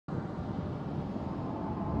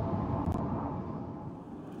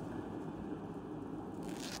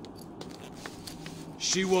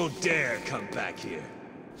She won't dare come back here.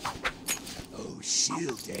 Oh,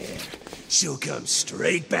 she'll dare. She'll come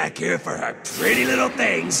straight back here for her pretty little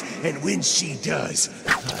things, and when she does,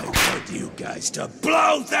 I want you guys to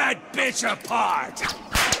blow that bitch apart!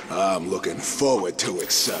 I'm looking forward to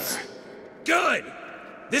it, sir. Good!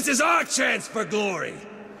 This is our chance for glory!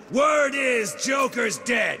 Word is Joker's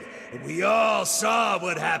dead, and we all saw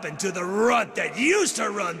what happened to the runt that used to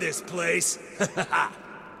run this place.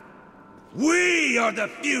 We are the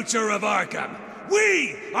future of Arkham!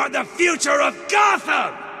 We are the future of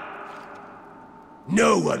Gotham!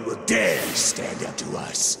 No one will dare stand up to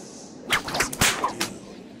us. If they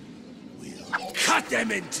do, we'll cut them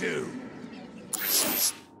in two!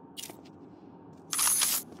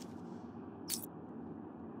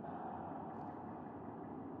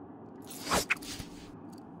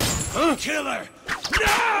 Huh? Killer!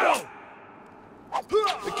 No!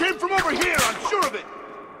 It came from over here, I'm sure of it!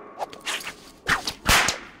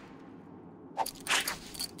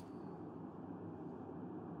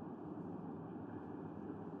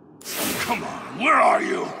 Come on, where are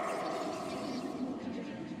you?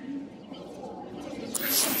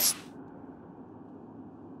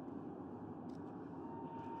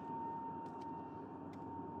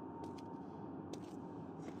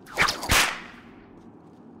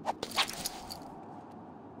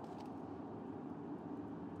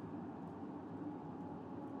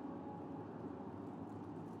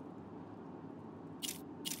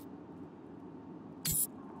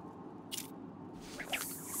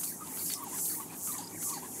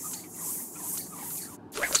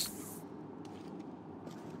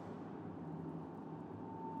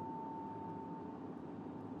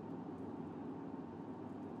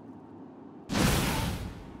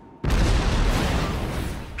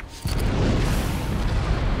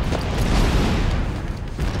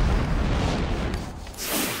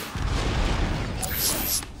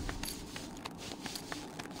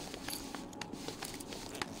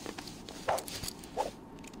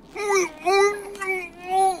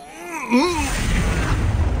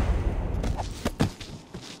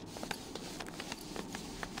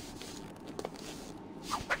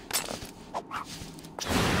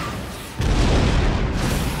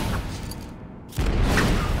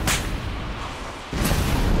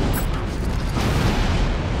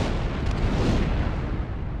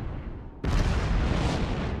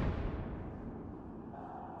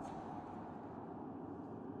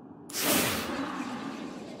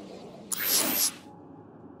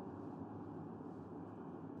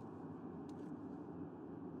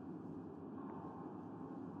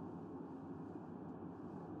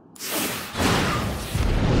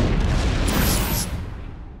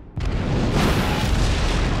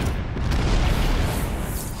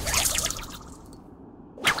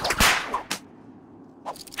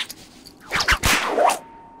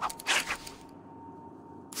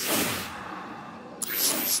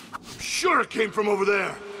 Sure it came from over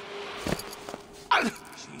there.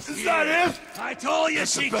 Is that it? I told you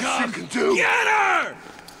That's she'd the best come! you can do. Get her!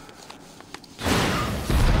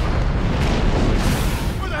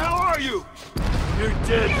 Where the hell are you? You're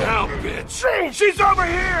dead now, bitch! She's over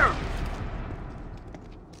here!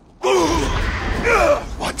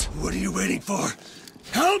 What? What are you waiting for?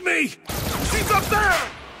 Help me! She's up there!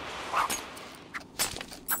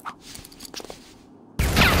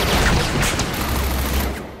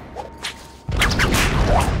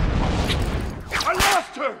 I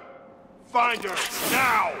lost her! Find her,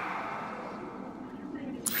 now!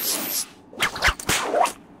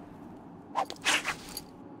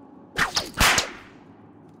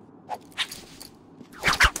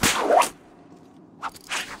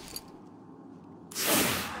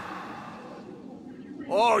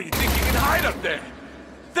 Oh, you think you can hide up there?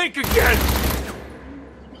 Think again!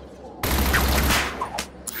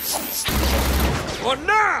 Or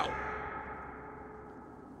now!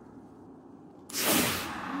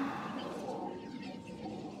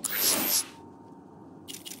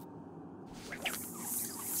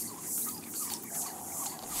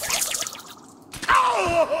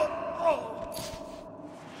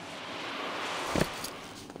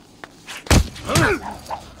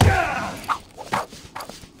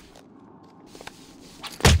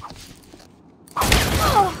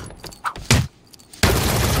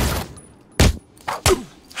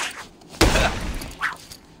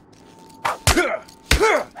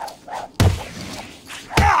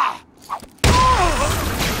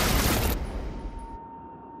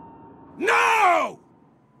 No!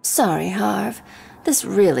 Sorry, Harv. This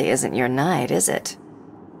really isn't your night, is it?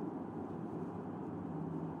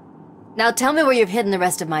 Now tell me where you've hidden the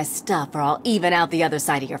rest of my stuff, or I'll even out the other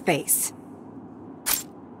side of your face.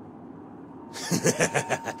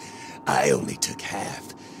 I only took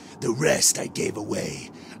half. The rest I gave away.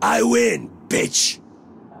 I win, bitch!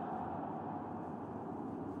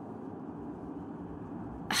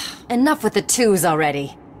 Enough with the twos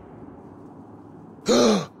already.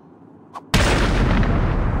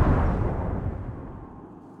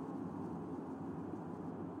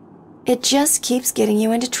 It just keeps getting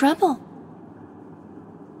you into trouble.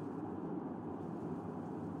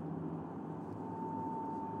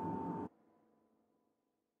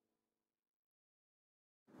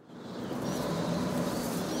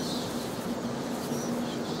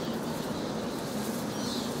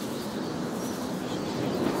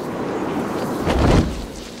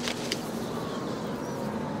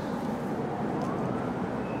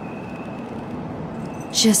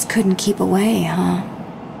 Just couldn't keep away, huh?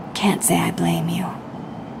 Can't say I blame you.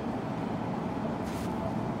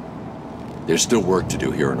 There's still work to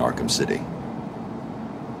do here in Arkham City.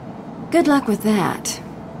 Good luck with that.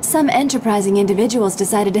 Some enterprising individuals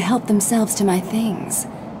decided to help themselves to my things.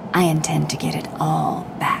 I intend to get it all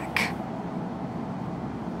back.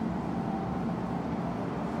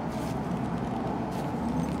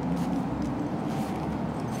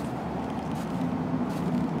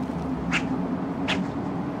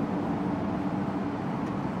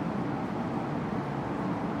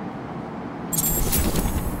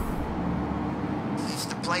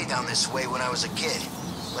 Down this way when I was a kid.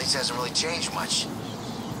 Place hasn't really changed much.